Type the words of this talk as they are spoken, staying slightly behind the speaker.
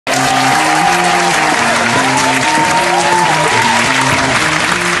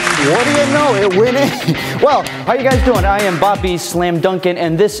What do you know? It went in. Well, how you guys doing? I am Bobby Slam Duncan,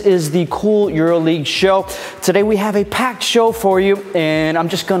 and this is the Cool EuroLeague show. Today we have a packed show for you, and I'm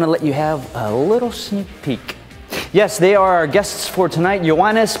just gonna let you have a little sneak peek. Yes, they are our guests for tonight,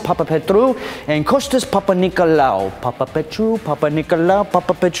 Ioannis, Papapetrou, and Kostas Papanikolaou. Papapetrou, Papanikolaou,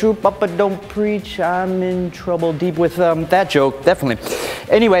 Papapetrou, Papa don't preach, I'm in trouble deep with that joke, definitely.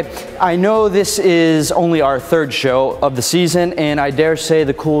 Anyway, I know this is only our third show of the season, and I dare say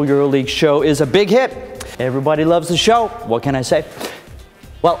the Cool EuroLeague show is a big hit. Everybody loves the show, what can I say?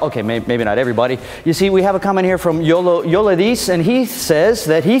 Well, okay, maybe not everybody. You see, we have a comment here from Ioannis, and he says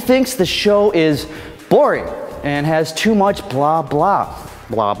that he thinks the show is boring and has too much blah, blah,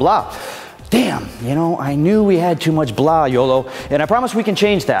 blah, blah. Damn, you know, I knew we had too much blah, YOLO, and I promise we can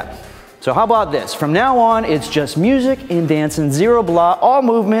change that. So how about this? From now on, it's just music and dancing, zero blah, all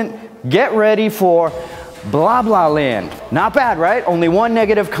movement. Get ready for blah, blah land. Not bad, right? Only one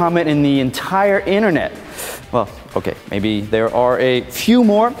negative comment in the entire internet. Well, okay, maybe there are a few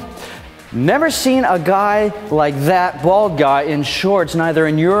more. Never seen a guy like that bald guy in shorts, neither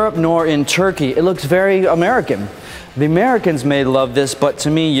in Europe nor in Turkey. It looks very American. The Americans may love this, but to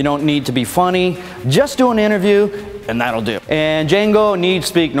me, you don't need to be funny. Just do an interview, and that'll do. And Django needs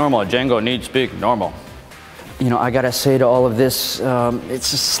speak normal. Django needs speak normal. You know, I gotta say to all of this, it's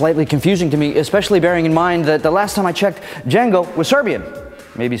slightly confusing to me, especially bearing in mind that the last time I checked, Django was Serbian.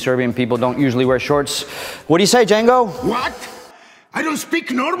 Maybe Serbian people don't usually wear shorts. What do you say, Django? What? I don't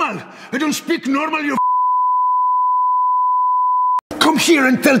speak normal. I don't speak normal, you come here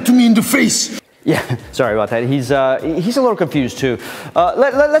and tell to me in the face. Yeah, sorry about that. He's a little confused too.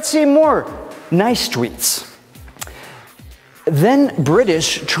 Let's see more nice tweets. Then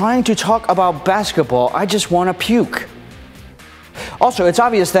British trying to talk about basketball. I just want to puke. Also, it's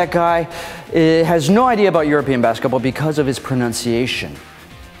obvious that guy has no idea about European basketball because of his pronunciation.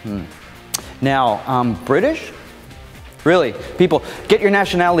 Now, British? Really, people, get your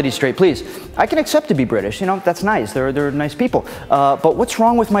nationality straight, please. I can accept to be British, you know, that's nice, they're nice people. But what's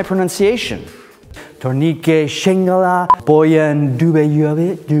wrong with my pronunciation? Tornike Shengala Boyan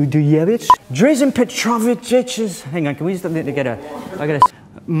Dubejevic Drazen Petrovich. Hang on, can we just get a, I gotta,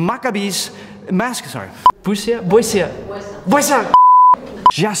 Maccabees, sorry. Boisia.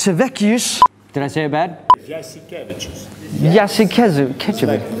 Jasevekius. Did I say it bad? Jasikevicius.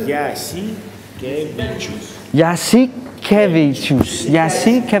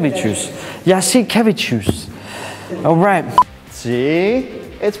 Jasikevicius. All right. See?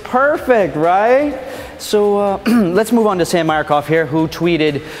 It's perfect, right? So let's move on to Sam Markov here, who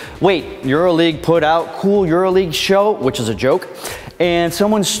tweeted, wait, EuroLeague put out Cool EuroLeague show, which is a joke, and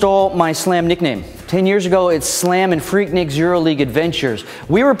someone stole my Slam nickname. 10 years ago, it's Slam and Freaknik's EuroLeague Adventures.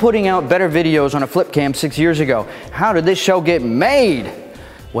 We were putting out better videos on a flip cam 6 years ago. How did this show get made?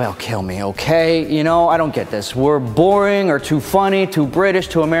 Well, kill me, okay? You know, I don't get this. We're boring or too funny, too British,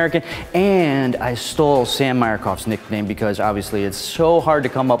 too American, and I stole Sam Markov's nickname because obviously it's so hard to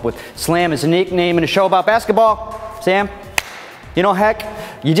come up with Slam as a nickname in a show about basketball. Sam, you know, heck,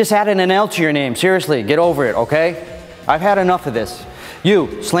 you just added an L to your name. Seriously, get over it, okay? I've had enough of this.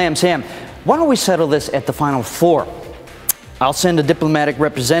 You, Slam Sam, why don't we settle this at the Final Four? I'll send a diplomatic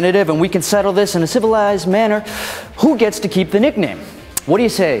representative and we can settle this in a civilized manner. Who gets to keep the nickname? What do you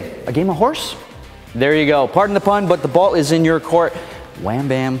say? A game of horse? There you go. Pardon the pun, but the ball is in your court. Wham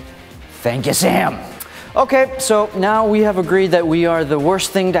bam. Thank you, Sam. Okay, so now we have agreed that we are the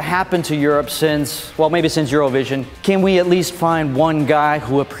worst thing to happen to Europe since, well, maybe since Eurovision. Can we at least find one guy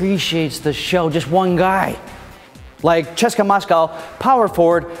who appreciates the show? Just one guy. Like Ceska Moscow power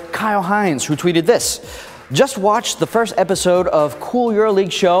forward Kyle Hines, who tweeted this. Just watched the first episode of Cool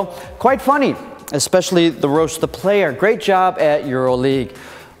EuroLeague show. Quite funny. Especially the roast the player. Great job at EuroLeague.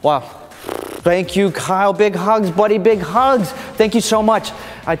 Wow. Thank you, Kyle. Big hugs, buddy. Big hugs. Thank you so much.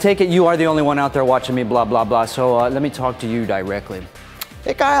 I take it you are the only one out there watching me, blah, blah, blah. So let me talk to you directly.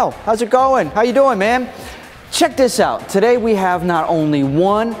 Hey, Kyle. How's it going? How you doing, man? Check this out. Today we have not only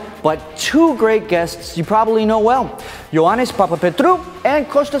one, but two great guests you probably know well. Ioannis Papapetrou and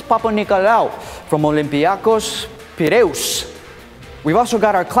Kostas Papanikolaou from Olympiacos Piraeus. We've also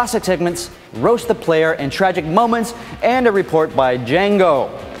got our classic segments, Roast the Player and Tragic Moments, and a report by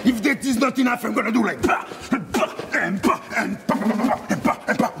Django. If that is not enough, I'm gonna do like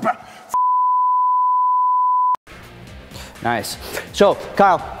Nice. So,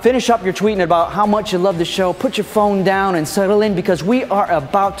 Kyle, finish up your tweeting about how much you love the show. Put your phone down and settle in because we are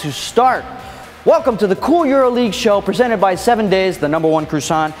about to start. Welcome to the Cool EuroLeague show presented by 7 Days, the #1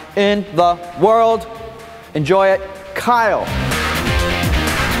 croissant in the world. Enjoy it. Kyle.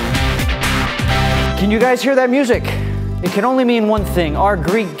 Can you guys hear that music? it can only mean one thing. Our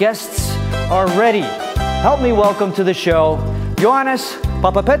Greek guests are ready. Help me welcome to the show, Ioannis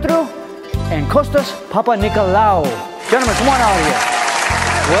Papapetrou and Kostas Papanikolaou. Gentlemen, come on out here.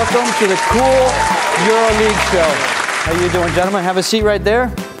 Welcome to the Cool EuroLeague show. How you doing, gentlemen? Have a seat right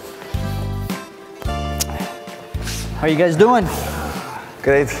there. How you guys doing?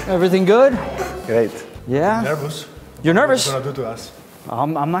 Great. Everything good? Great. Yeah? Nervous? You're nervous? What are you going to do to us?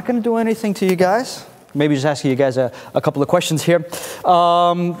 I'm not going to do anything to you guys. Maybe just asking you guys a couple of questions here.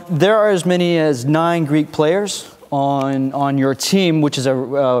 There are as many as 9 Greek players on your team, which is a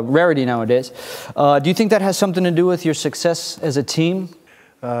rarity nowadays. Do you think that has something to do with your success as a team?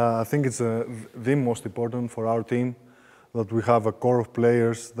 I think it's the most important for our team that we have a core of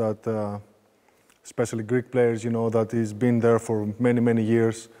players that, especially Greek players, you know, that has been there for many, many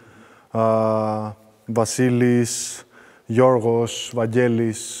years. Vassilis, Giorgos,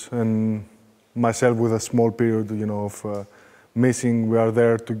 Vangelis, and myself with a small period, you know, of missing. We are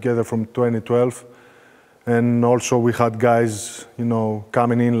there together from 2012. And also we had guys, you know,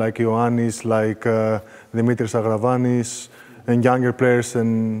 coming in like Ioannis, like Dimitris Agravanis, and younger players,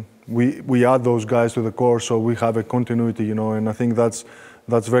 and we add those guys to the core, so we have a continuity, you know, and I think that's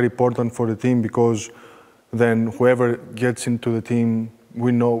very important for the team, because then whoever gets into the team,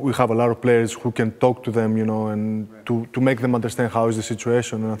 we know we have a lot of players who can talk to them, you know, and to make them understand how is the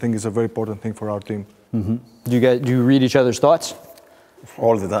situation, and I think it's a very important thing for our team. Mm-hmm. Do you read each other's thoughts?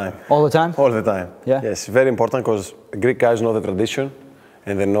 All the time. All the time? All the time. Yeah? Yes, very important, because Greek guys know the tradition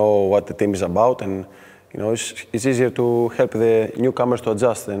and they know what the team is about, and you know, it's easier to help the newcomers to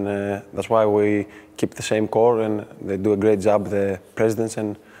adjust, and that's why we keep the same core, and they do a great job, the presidents,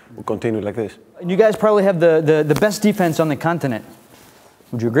 and we continue like this. And you guys probably have the best defense on the continent.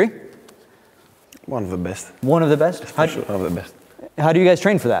 Would you agree? One of the best. One of the best? For sure, one of the best. How do you guys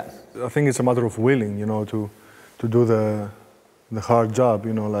train for that? I think it's a matter of willing, you know, to do the hard job,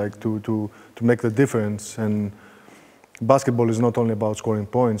 you know, like to make the difference. And basketball is not only about scoring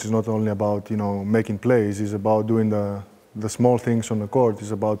points. It's not only about, you know, making plays. It's about doing the small things on the court.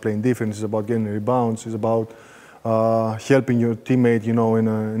 It's about playing defense. It's about getting rebounds. It's about helping your teammate, you know,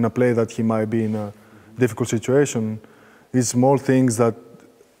 in a play that he might be in a difficult situation. It's small things that,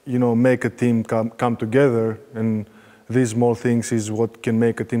 you know, make a team come together, and these small things is what can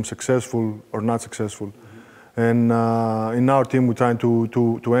make a team successful or not successful. And in our team, we're trying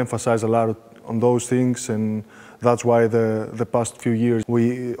to emphasize a lot on those things, and that's why the past few years,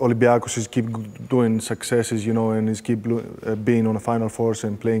 Olympiacos is keep doing successes, you know, and is keep being on the Final Fours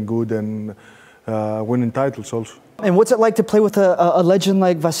and playing good and winning titles also. And what's it like to play with a legend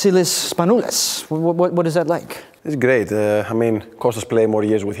like Vassilis Spanoulis? What is that like? It's great. I mean, Kostas played more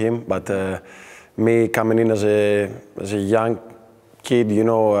years with him, but me coming in as a young kid, you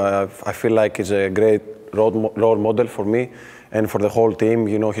know, I feel like it's a great role model for me and for the whole team.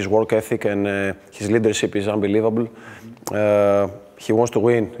 You know, his work ethic and his leadership is unbelievable. He wants to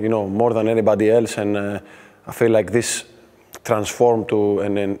win, you know, more than anybody else, and I feel like this transformed to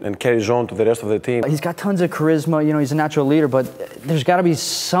and carries on to the rest of the team. He's got tons of charisma, you know, he's a natural leader, but there's got to be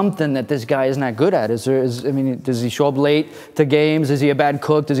something that this guy is not good at. I mean, does he show up late to games? Is he a bad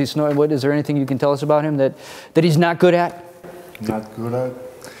cook? Does he snore? Is there anything you can tell us about him that he's not good at? Not good at?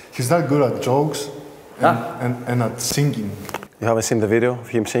 He's not good at jokes and at singing. You haven't seen the video of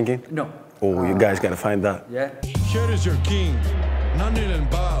him singing? No. Oh, you guys gotta find that. Yeah. Here is your king, none kneel and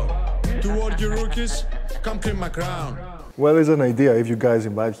bow. To all you rookies, come claim my crown. Well, it's an idea if you guys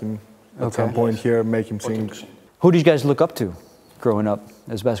invite him at some point here, make him sing. Who did you guys look up to growing up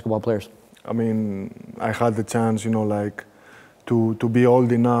as basketball players? I mean, I had the chance, you know, like to be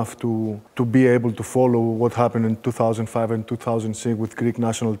old enough to be able to follow what happened in 2005 and 2006 with Greek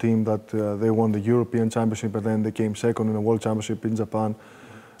national team, that they won the European Championship and then they came second in the World Championship in Japan.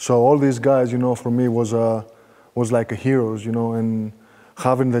 So all these guys, you know, for me was like a heroes, you know, and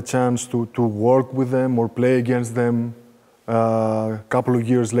having the chance to work with them or play against them a couple of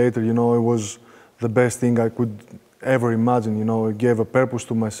years later, you know, it was the best thing I could ever imagine, you know. It gave a purpose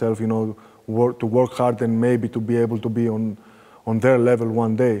to myself, you know, to work hard and maybe to be able to be on their level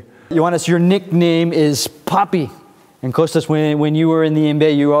one day. Ioannis, your nickname is Poppy. And Kostas, when you were in the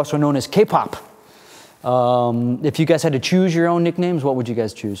NBA, you were also known as K-Pop. If you guys had to choose your own nicknames, what would you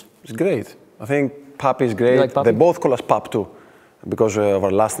guys choose? It's great. I think Papi is great. Like Papi? They both call us Pap too, because of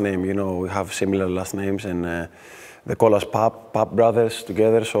our last name, you know, we have similar last names, and they call us Pap brothers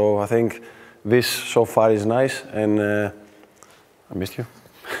together. So I think this so far is nice, and I missed you.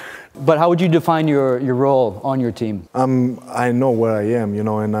 But how would you define your role on your team? I know where I am, you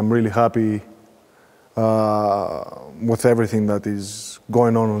know, and I'm really happy with everything that is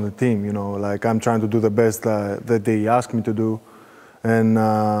going on the team. You know, like I'm trying to do the best that they ask me to do, and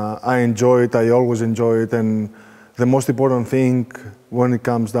I enjoy it. I always enjoy it, and the most important thing when it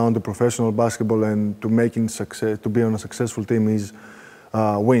comes down to professional basketball and to making success, to be on a successful team, is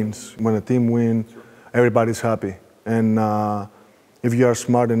wins. When a team wins, everybody's happy, and if you are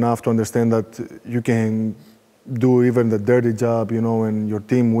smart enough to understand that you can do even the dirty job, you know, and your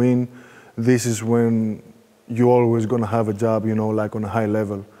team win, this is when you're always going to have a job, you know, like on a high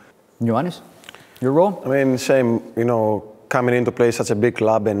level. Ioannis, your role? I mean, same, you know, coming into play such a big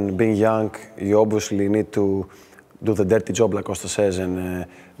club and being young, you obviously need to do the dirty job, like Kostas says, and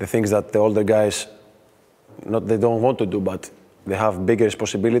the things that the older guys, they don't want to do, but they have bigger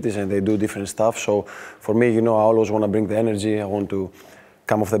responsibilities and they do different stuff. So for me, you know, I always want to bring the energy. I want to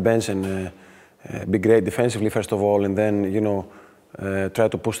come off the bench and be great defensively, first of all, and then, you know, try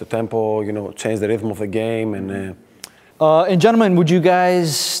to push the tempo, you know, change the rhythm of the game. And gentlemen, would you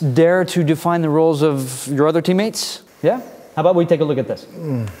guys dare to define the roles of your other teammates? Yeah? How about we take a look at this?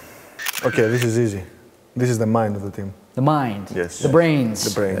 Okay, this is easy. This is the mind of the team. The mind? Yes. The brains?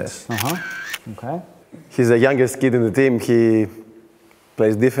 The brains. Yes. Okay. He's the youngest kid in the team. He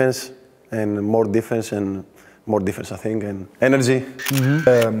plays defense and more defense, I think, and energy.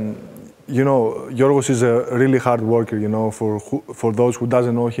 You know, Yorgos is a really hard worker, you know. For those who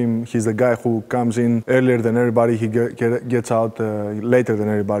doesn't know him, he's the guy who comes in earlier than everybody. He gets out later than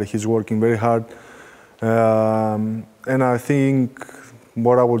everybody. He's working very hard. And I think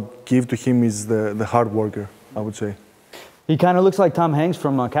what I would give to him is the hard worker, I would say. He kind of looks like Tom Hanks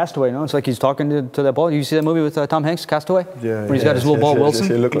from Castaway, no? It's like he's talking to that ball. You see that movie with Tom Hanks, Castaway? Yeah. Where he's got his little ball, Wilson?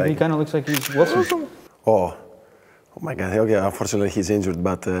 He kind of looks like he's Wilson. Oh my God. Okay, unfortunately he's injured,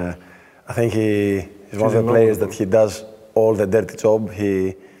 but I think he's one of the players that he does all the dirty job.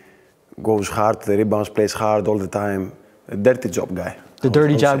 He goes hard to the rebounds, plays hard all the time. A dirty job guy. The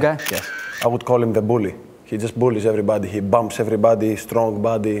dirty job guy? Yes. I would call him the bully. He just bullies everybody. He bumps everybody, strong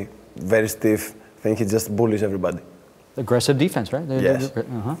body, very stiff. I think he just bullies everybody. Aggressive defense, right? Yes.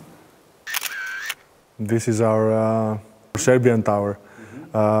 This is our Serbian tower.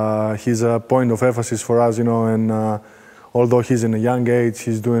 He's a point of emphasis for us, you know, and although he's in a young age,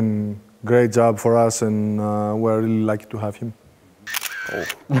 he's doing a great job for us, and we're really lucky to have him.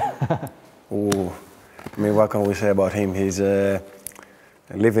 Oh. I mean, what can we say about him? He's a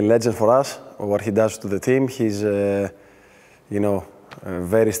living legend for us. What he does to the team, he's, you know, a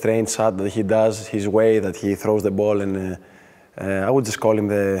very strange shot that he does, his way that he throws the ball, and I would just call him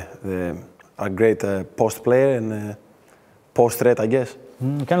a great post player and post threat, I guess.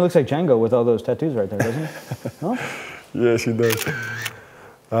 Kind of looks like Django with all those tattoos right there, doesn't he? No? Yes, he does.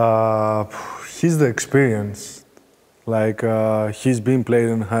 He's the experience. Like, he's been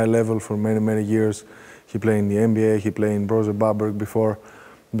playing on a high level for many, many years. He played in the NBA, he played in Brose Babberg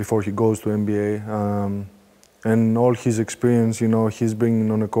before he goes to NBA. And all his experience, you know, he's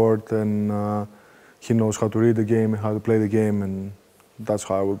bringing on the court, and he knows how to read the game, how to play the game, and that's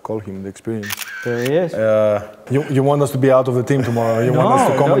how I would call him, the experience. There he is. You want us to be out of the team tomorrow? You want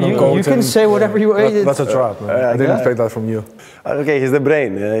us to comment on coach? You can say whatever you want. That's a trap, man. I didn't expect that from you. Okay, he's the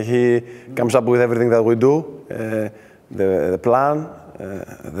brain. He comes up with everything that we do, the plan,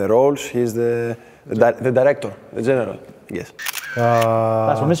 the roles. He's the director, the general, yes.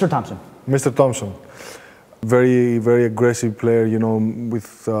 That's what Mr. Thompson. Mr. Thompson. Very, very aggressive player, you know,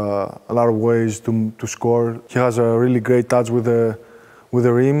 with a lot of ways to score. He has a really great touch with the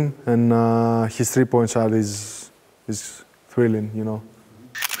rim, and his three-point shot is thrilling, you know.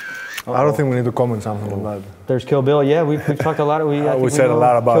 I don't think we need to comment something on that. There's Kill Bill. Yeah, we've talked a lot. We said a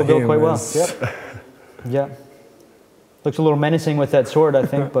lot about Kill him. Bill quite well. Yep. Yeah. Looks a little menacing with that sword, I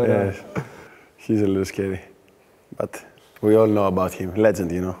think, but. Yes. He's a little scary, but we all know about him.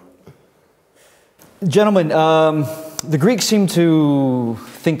 Legend, you know. Gentlemen, the Greeks seem to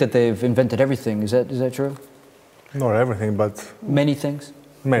think that they've invented everything. Is that true? Not everything, but many things.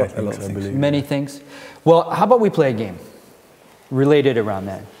 Many things, I believe. Many things. Well, how about we play a game related around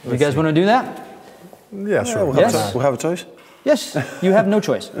that? You guys want to do that? Yeah, sure. We have a choice. Yes, you have no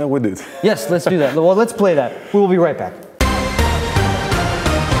choice. We do it. Yes, let's do that. Well, let's play that. We will be right back.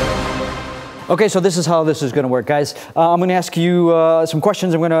 Okay, so this is how this is going to work, guys. I'm going to ask you some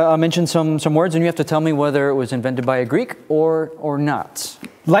questions. I'm going to mention some words, and you have to tell me whether it was invented by a Greek or not.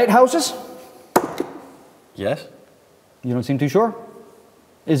 Lighthouses? Yes. You don't seem too sure.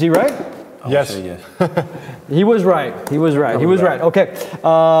 Is he right? Yes. Yes. He was right. He was right. He was right. Okay.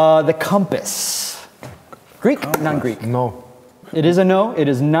 The compass. Greek? Non-Greek? No. It is a no. It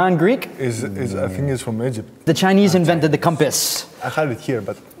is non-Greek. I think it's from Egypt. The Chinese invented the compass. I had it here,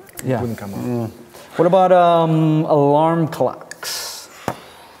 but it wouldn't come out. What about alarm clocks?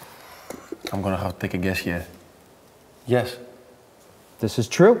 I'm gonna have to take a guess here. Yes. This is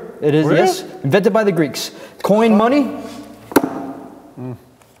true. It is, Really? yes. Invented by the Greeks. Coin money?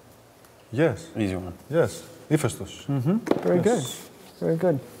 Yes. Easy one. Yes. Iphistos. Very good. Very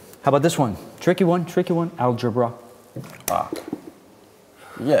good. How about this one? Tricky one, tricky one. Algebra. Ah.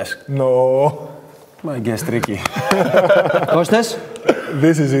 Yes. No. I guess tricky. Kostas?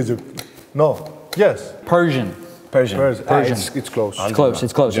 This is Egypt. No. Yes. Persian. Persian. Persian. It's close. It's close,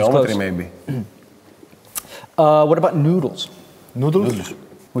 it's close, it's Geometry close. maybe. What about noodles? Noodles?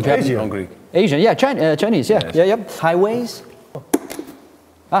 Would you have- Asian. Greek. Asian, yeah, Chinese, yeah, Yes. yeah, yep. Highways?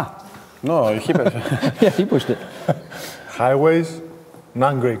 Ah, No, he yeah, he pushed it. Highways?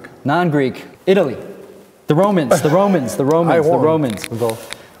 Non-Greek. Non-Greek. Italy. The Romans, the Romans, the Romans, the Romans. Though.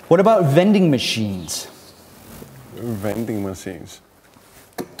 What about vending machines? Vending machines.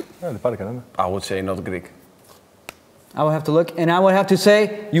 Δεν υπάρχει κανένα. I would say not Greek. I would have to look, and I would have to say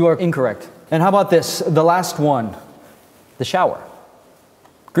you are incorrect. And how about this, the last one, the shower?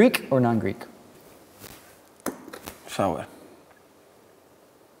 Greek or non-Greek? Shower.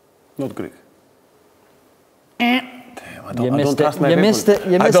 Not Greek. Damn, I don't, You I missed don't it. trust my You people. missed it.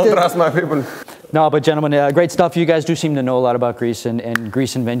 You I missed don't it. trust my people. No, but gentlemen, great stuff. You guys do seem to know a lot about Greece and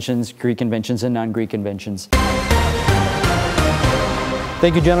Greece inventions, Greek inventions, and non-Greek inventions.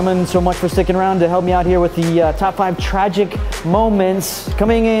 Thank you, gentlemen, so much for sticking around to help me out here with the top 5 tragic moments.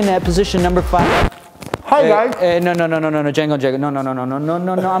 Coming in at position number 5. Hi, guys. No, Django.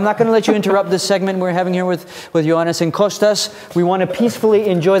 No. I'm not going to let you interrupt this segment we're having here with Ioannis and Kostas. We want to peacefully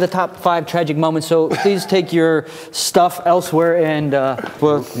enjoy the top 5 tragic moments, so please take your stuff elsewhere and,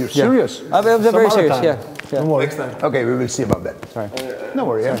 well... You're serious? I'm very serious, time. yeah. Don't worry. Next time. Okay, we will see about that. Sorry. No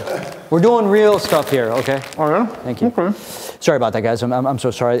worry. Yeah. We're doing real stuff here, okay? All right. Thank you. Okay. Sorry about that, guys. I'm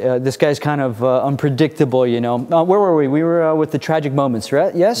so sorry. This guy's kind of unpredictable, you know. Where were we? We were with the tragic moments,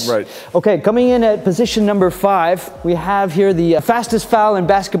 right? Yes? Right. Okay, coming in at position number 5, we have here the fastest foul in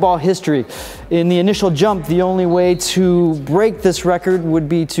basketball history. In the initial jump, the only way to break this record would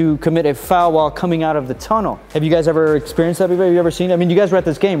be to commit a foul while coming out of the tunnel. Have you guys ever experienced that before? Have you ever seen it? I mean, you guys were at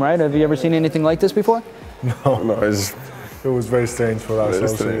this game, right? Have you ever seen anything like this before? No, it's It was very strange for us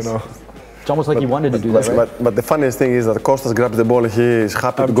also, you know. It's almost like he wanted to do that, right? but the funniest thing is that Kostas grabs the ball, he is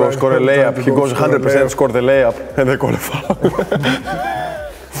happy to go trying- score a I'm trying layup. to He go goes score a 100% layup. score the layup, and they call a foul.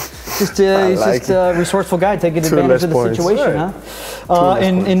 He's just a resourceful guy taking Two advantage less of the points. situation, Right.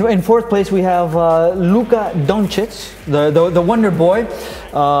 huh? In 4th place, we have Luka Doncic, the Wonder Boy,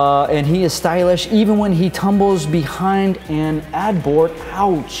 and he is stylish even when he tumbles behind an ad board.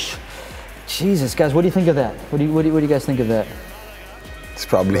 Ouch! Jesus, guys, what do you think of that? What do you guys think of that? It's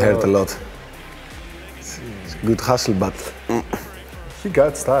probably hurt a lot. It's good hustle, but He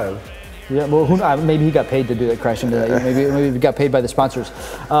got style. Yeah, well, maybe he got paid to do that, crash into that. Maybe he got paid by the sponsors.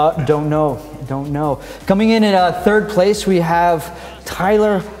 Don't know. Coming in at 3rd place, we have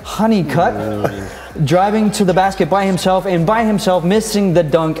Tyler Honeycutt driving to the basket by himself, and by himself missing the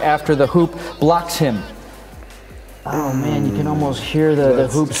dunk after the hoop blocks him. Oh man, you can almost hear the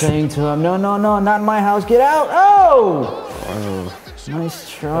hoop saying to him, "No, not in my house, get out!" Oh! Nice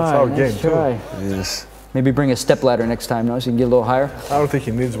try. That's our nice game, try. yes. Maybe bring a step ladder next time, no, so you can get a little higher. I don't think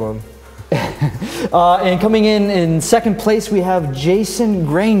he needs one. And coming in 2nd place, we have Jason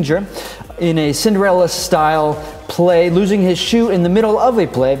Granger in a Cinderella-style play, losing his shoe in the middle of a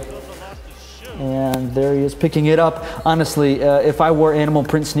play. And there he is picking it up. Honestly, if I wore animal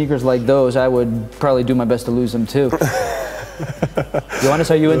print sneakers like those, I would probably do my best to lose them too.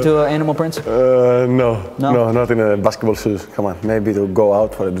 Ioannis, are you into animal prints? No, not in basketball shoes. Come on, maybe to go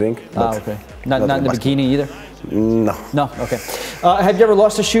out for a drink. Ah, okay. Not in the bikini either? No. No, okay. Have you ever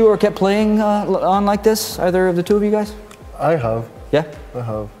lost a shoe or kept playing on like this? Either of the two of you guys? I have. Yeah? I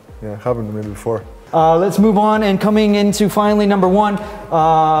have. Yeah, happened to me before. Let's move on, and coming into finally number 1,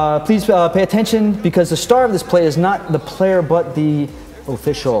 please pay attention because the star of this play is not the player but the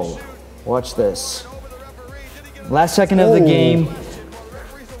official. Watch this. Last second of the game,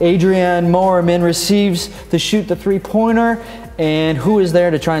 Adrian Moerman receives to shoot the 3-pointer, and who is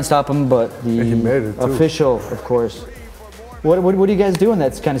there to try and stop him but the He made it too. official, of course. What do you guys do in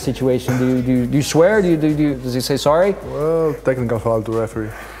that kind of situation? Do you swear? Does he say sorry? Well, technical foul to referee.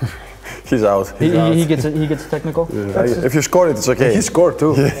 He's out. He gets a technical? If you score it, it's okay. He scored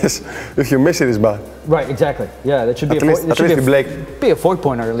too. Yes. If you miss it, it's bad. Right, exactly. Yeah, that should be At least be a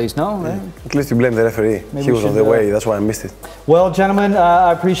 4-pointer at least, no? Right? At least you blame the referee. Maybe He we was on should, the way. That's why I missed it. Well, gentlemen,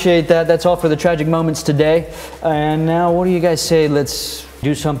 I appreciate that. That's all for the tragic moments today. And now, what do you guys say? Let's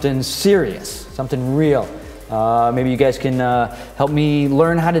do something serious, something real. Maybe you guys can help me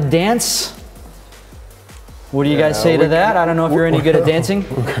learn how to dance. What do you guys say to that? I don't know if you're any good at dancing.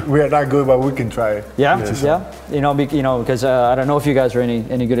 We are not good, but we can try. Yeah, yeah. You know, because I don't know if you guys are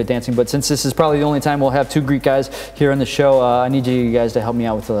any good at dancing, but since this is probably the only time we'll have 2 Greek guys here on the show, I need you guys to help me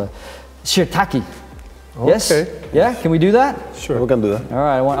out with the Trtich. Yes? Yeah, can we do that? Sure, we can do that. All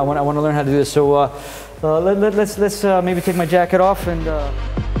right, I want to learn how to do this. So let's maybe take my jacket off and.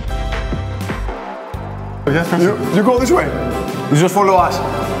 You go this way. You just follow us.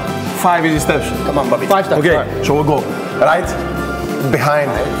 5 easy steps. Come on, Bobby. 5 steps. Okay, right. so we'll go right,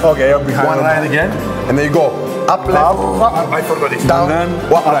 behind. Okay, up behind. One right again, and then you go up, left, I forgot it. down, And then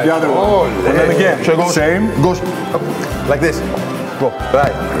what, right. the other one. And then again. So it goes, Same. Goes up, like this. Go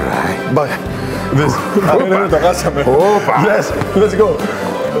right, but this. Yes, let's go.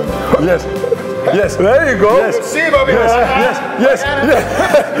 Yes. Yes. There you go. Yes. See, Bobby. Yes.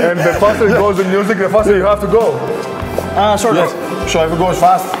 And the faster it goes the music, the faster you have to go. Sort of. Yes. So if it goes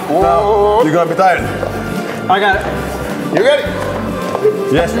fast, now you're gonna be tired. I got it. You ready?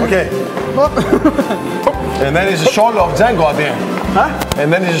 Yes. Okay. And then it's a shoulder of Django at the end. Huh?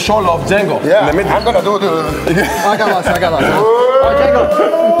 And then it's a shoulder of Django. Yeah, In the middle. I'm gonna do the... I got lost. All right, Django,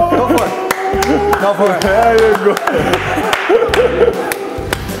 go for it. Go for it. There you go.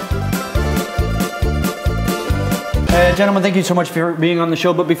 Gentlemen, thank you so much for being on the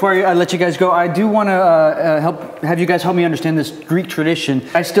show. But before I let you guys go, I do want to have you guys help me understand this Greek tradition.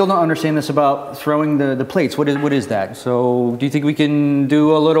 I still don't understand this about throwing the plates. What is that? So, do you think we can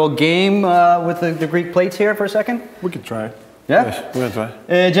do a little game with the Greek plates here for a second? We can try. Yeah? Yes, we're gonna try.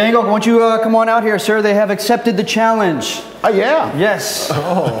 Django, won't you come on out here, sir? They have accepted the challenge. Oh, yeah. Yes.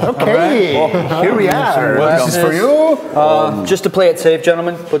 Okay. Here we are. This is for you. Just to play it safe,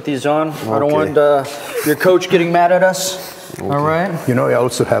 gentlemen, put these on. I don't want your coach getting mad at us. Okay. All right. You know, I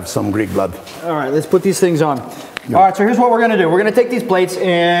also have some Greek blood. All right, let's put these things on. All right, so here's what we're gonna do. We're gonna take these plates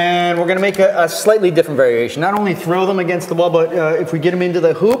and we're gonna make a slightly different variation. Not only throw them against the wall, but if we get them into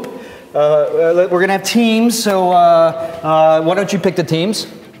the hoop, we're gonna have teams. So why don't you pick the teams?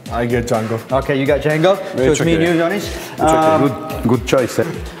 I get Django. Okay, you got Django. So it's me and you, Ioannis. Good choice.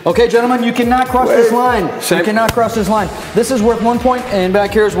 Okay, gentlemen, you cannot cross this line. You cannot cross this line. This is worth 1 point, and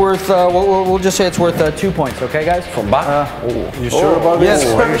back here is worth, we'll just say it's worth 2 points, okay, guys? From back? You sure about this?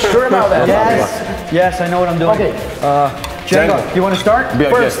 Yes. Are you sure about that? Yes, I know what I'm doing. Okay. Django, you want to start?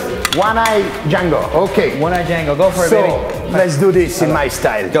 First, one-eye Django. Okay. One-eye Django, go for it, So, baby. let's do this in my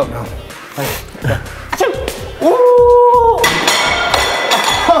style. Go. Go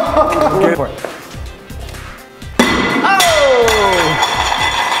for it.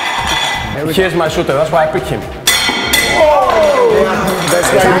 Here's my shooter, that's why I picked him. That's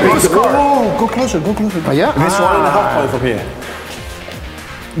why you pick the score. Oh, go closer, go closer. Oh, yeah? This 1.5 point from here.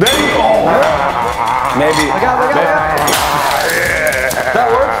 There you go. Maybe. I got it. That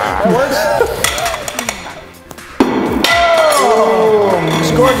works.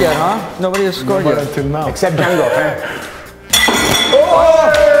 Scored yet, huh? Nobody has scored yet. Until now. Except Django.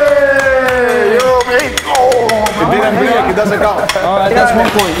 It didn't break, it doesn't count. All right, that's 1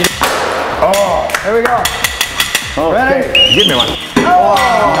 point. Here we go. Ready? Give me one.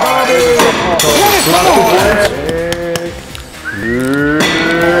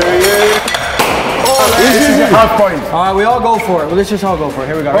 This is a half point. All right, we all go for it. Well, let's just all go for it.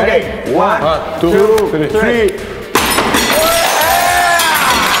 Here we go. Ready? Okay. 1, 2, 3.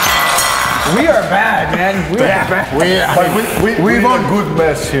 We are bad, man. We are bad. We won good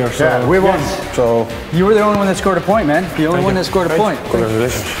mess here, so Yeah, we won. So You were the only one that scored a point, man. The only one that scored a point.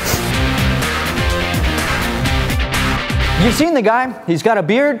 Congratulations. You've seen the guy. He's got a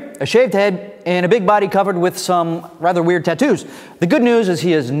beard, a shaved head, and a big body covered with some rather weird tattoos. The good news is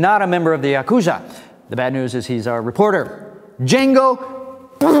he is not a member of the Yakuza. The bad news is he's our reporter, Django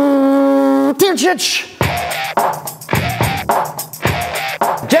Trtich.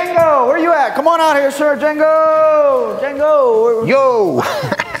 Django, where you at? Come on out here, sir, Django. Django. Yo.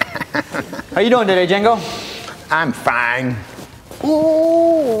 How you doing today, Django? I'm fine.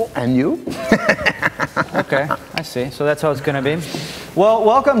 Ooh. And you? Okay, I see. So that's how it's gonna be. Well,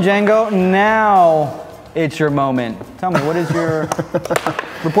 welcome, Django. Now it's your moment. Tell me, what is your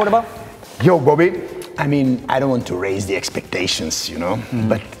report about? Yo, Bobby. I mean, I don't want to raise the expectations, you know,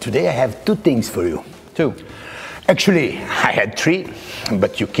 but today I have 2 things for you. 2. Actually, I had 3,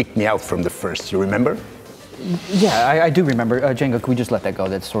 but you kicked me out from the first, you remember? Yeah, I do remember. Django, can we just let that go?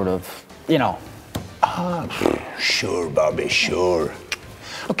 That's sort of, you know. Sure, Bobby, sure.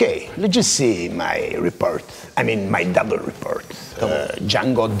 Okay, let's just see my report. I mean, my double report.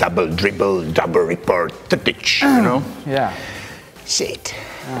 Django double dribble, double report, Trtich, you know? Yeah. See it.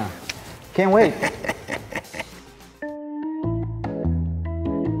 Can't wait.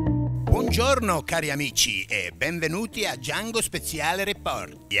 Buongiorno cari amici e benvenuti a Django Speciale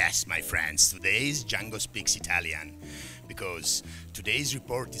Report. Yes, my friends, today's Django speaks Italian because today's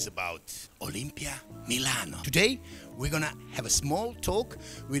report is about Olimpia Milano. Today we're gonna have a small talk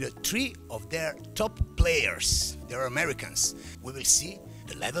with 3 of their top players. They're Americans. We will see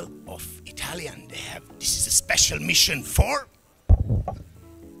the level of Italian they have. This is a special mission for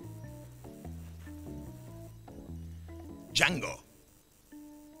Django.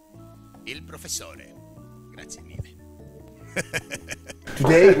 Il professore. Grazie mille.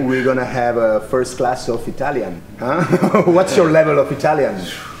 Today we're gonna have a first class of Italian. Huh? What's your level of Italian?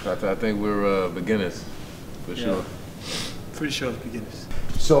 I think we're beginners, for sure. Pretty sure it's beginners.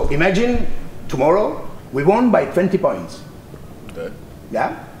 So imagine tomorrow we won by 20 points. Okay.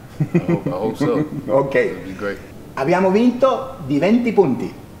 Yeah? I hope so. Okay. That'd be great. Abbiamo vinto di 20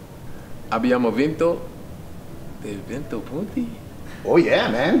 punti. Abbiamo vinto di 20 punti? Oh yeah,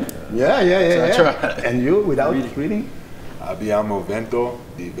 man. Yeah. Try. And you, without reading? Abbiamo vinto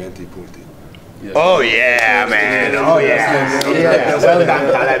di 20 punti. Yes. Oh yeah, man. Oh yeah. Well done,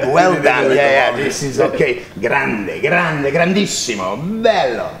 Caleb. Well done. Yeah. This is okay. Grande, grandissimo.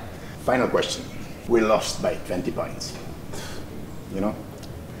 Bello. Final question. We lost by 20 points. You know?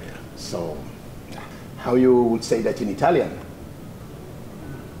 So, how you would say that in Italian?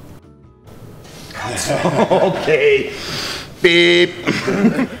 Ok. Beep.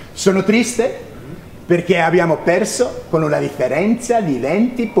 Sono triste perché abbiamo perso con una differenza di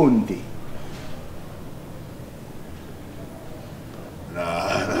 20 punti.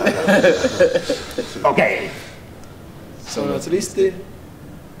 Ok. Sono triste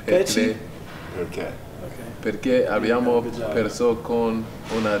perché abbiamo perso con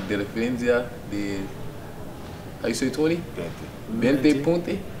una differenza di 20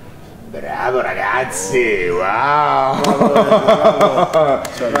 punti. Bravo ragazzi, wow!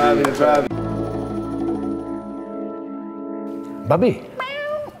 Bravi. Bobby.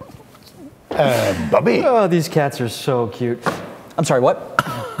 Bobby. Oh, these cats are so cute. I'm sorry, what?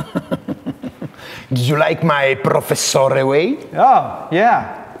 Did you like my professore way? Oh,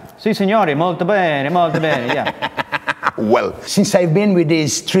 yeah. Sì, signori, molto bene, yeah. Well, since I've been with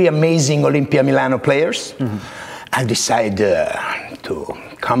these 3 amazing Olimpia Milano players, I decided to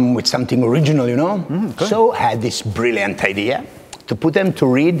come with something original, you know? So I had this brilliant idea to put them to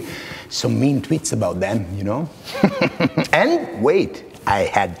read some mean tweets about them, you know? And wait, I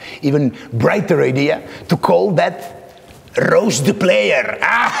had even brighter idea to call that roast the player.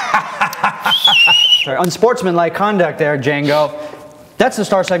 Sorry, unsportsmanlike conduct there, Django. That's the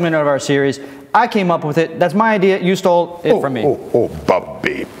star segment of our series. I came up with it. That's my idea. You stole it from me. Oh,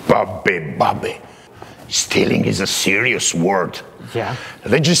 Bobby. Stealing is a serious word. Yeah.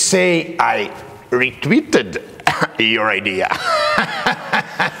 Let's just say I retweeted your idea.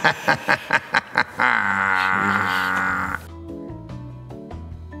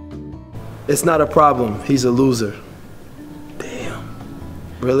 It's not a problem. He's a loser. Damn.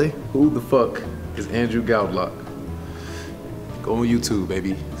 Really? Who the fuck is Andrew Goudlock? Go on YouTube,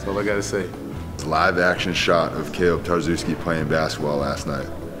 baby. That's all I gotta say. It's a live action shot of Caleb Tarczewski playing basketball last night.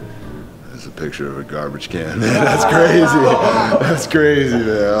 There's a picture of a garbage can. That's crazy. That's crazy,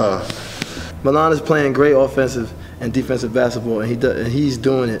 man. Oh. Milan is playing great offensive and defensive basketball, and he's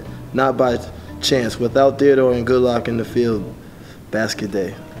doing it not by chance. Without Theodore and Goodlock in the field, basket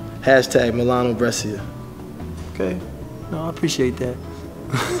day. Hashtag Milano Brescia. Okay? No, I appreciate that.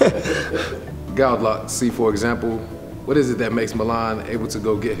 Goudlock, see, for example, what is it that makes Milan able to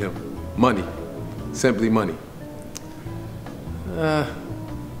go get him? Money. Simply money. I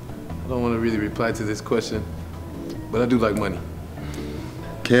don't want to really reply to this question, but I do like money.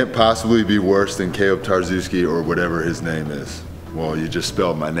 Can't possibly be worse than Caleb Tarczewski or whatever his name is. Well, you just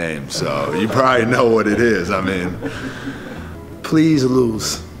spelled my name, so you probably know what it is. I mean, Please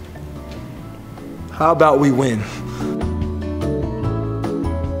lose. How about we win?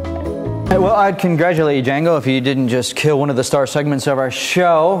 Well, I'd congratulate you, Django, if you didn't just kill one of the star segments of our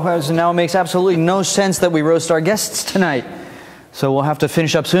show, as now it makes absolutely no sense that we roast our guests tonight. So we'll have to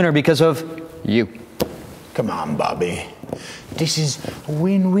finish up sooner because of you. Come on, Bobby. This is a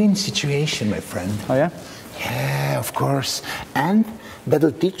win-win situation, my friend. Oh, yeah? Yeah, of course. And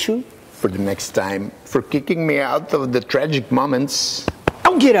that'll teach you for the next time for kicking me out of the tragic moments.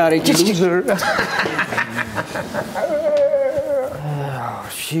 Don't get out of here. Loser.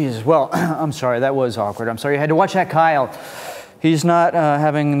 Jeez, well, I'm sorry, that was awkward. I'm sorry you had to watch that Kyle. He's not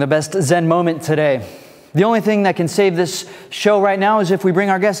having the best Zen moment today. The only thing that can save this show right now is if we bring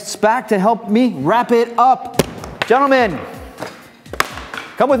our guests back to help me wrap it up. Gentlemen,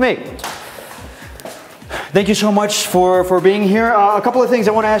 come with me. Thank you so much for being here. A couple of things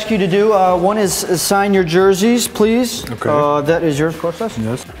I want to ask you to do. One is sign your jerseys, please. Okay. That is yours, Kostas?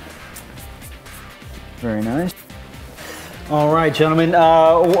 Yes. Very nice. All right, gentlemen.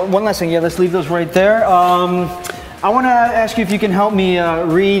 One last thing. Yeah, let's leave those right there. I want to ask you if you can help me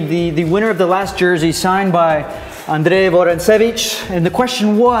read the winner of the last jersey signed by Andrei Vorancevic. And the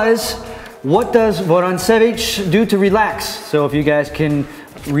question was, what does Vorancevic do to relax? So if you guys can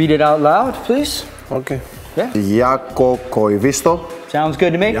read it out loud, please. Okay. Yeah. Iako Koivisto. Sounds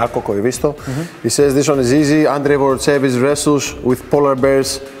good to me. Iako Koivisto. He says this one is easy. Andrei Vorancevic wrestles with polar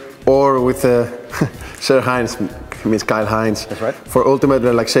bears or with Sir Heinz, means Kyle Heinz. That's right. For ultimate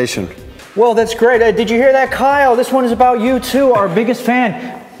relaxation. Well, that's great. Did you hear that, Kyle? This one is about you too, our biggest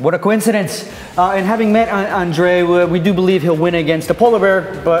fan. What a coincidence. And having met Andre, we do believe he'll win against a polar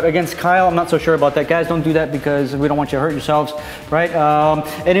bear, but against Kyle, I'm not so sure about that. Guys, don't do that because we don't want you to hurt yourselves, right?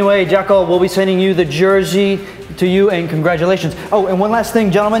 Anyway, Jacko, we'll be sending you the jersey to you, and congratulations. Oh, and one last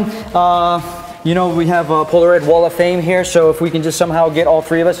thing, gentlemen. You know, we have a Polaroid Wall of Fame here, so if we can just somehow get all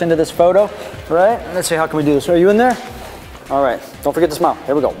three of us into this photo, right? Let's see, how can we do this? Are you in there? All right, don't forget to smile.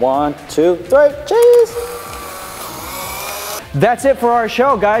 Here we go. 1, 2, 3, cheese! That's it for our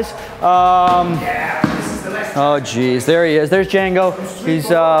show, guys. Oh, geez, there he is. There's Django. He's,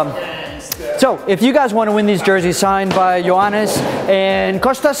 so, if you guys want to win these jerseys signed by Ioannis and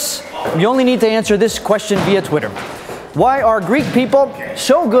Kostas, you only need to answer this question via Twitter. Why are Greek people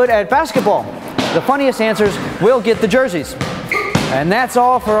so good at basketball? The funniest answers will get the jerseys. And that's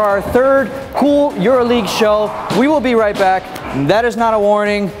all for our third Cool EuroLeague show. We will be right back. That is not a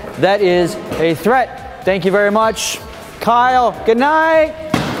warning. That is a threat. Thank you very much. Kyle, good night.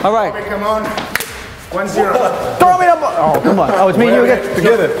 All right. Come on. 1-0. Throw me the ball. Oh, come on. Oh, it's me and you again.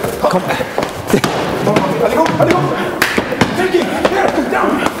 Together. Come.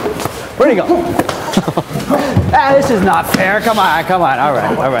 Where'd he go? Ah, this is not fair. Come on, come on. All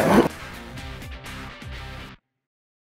right, all right.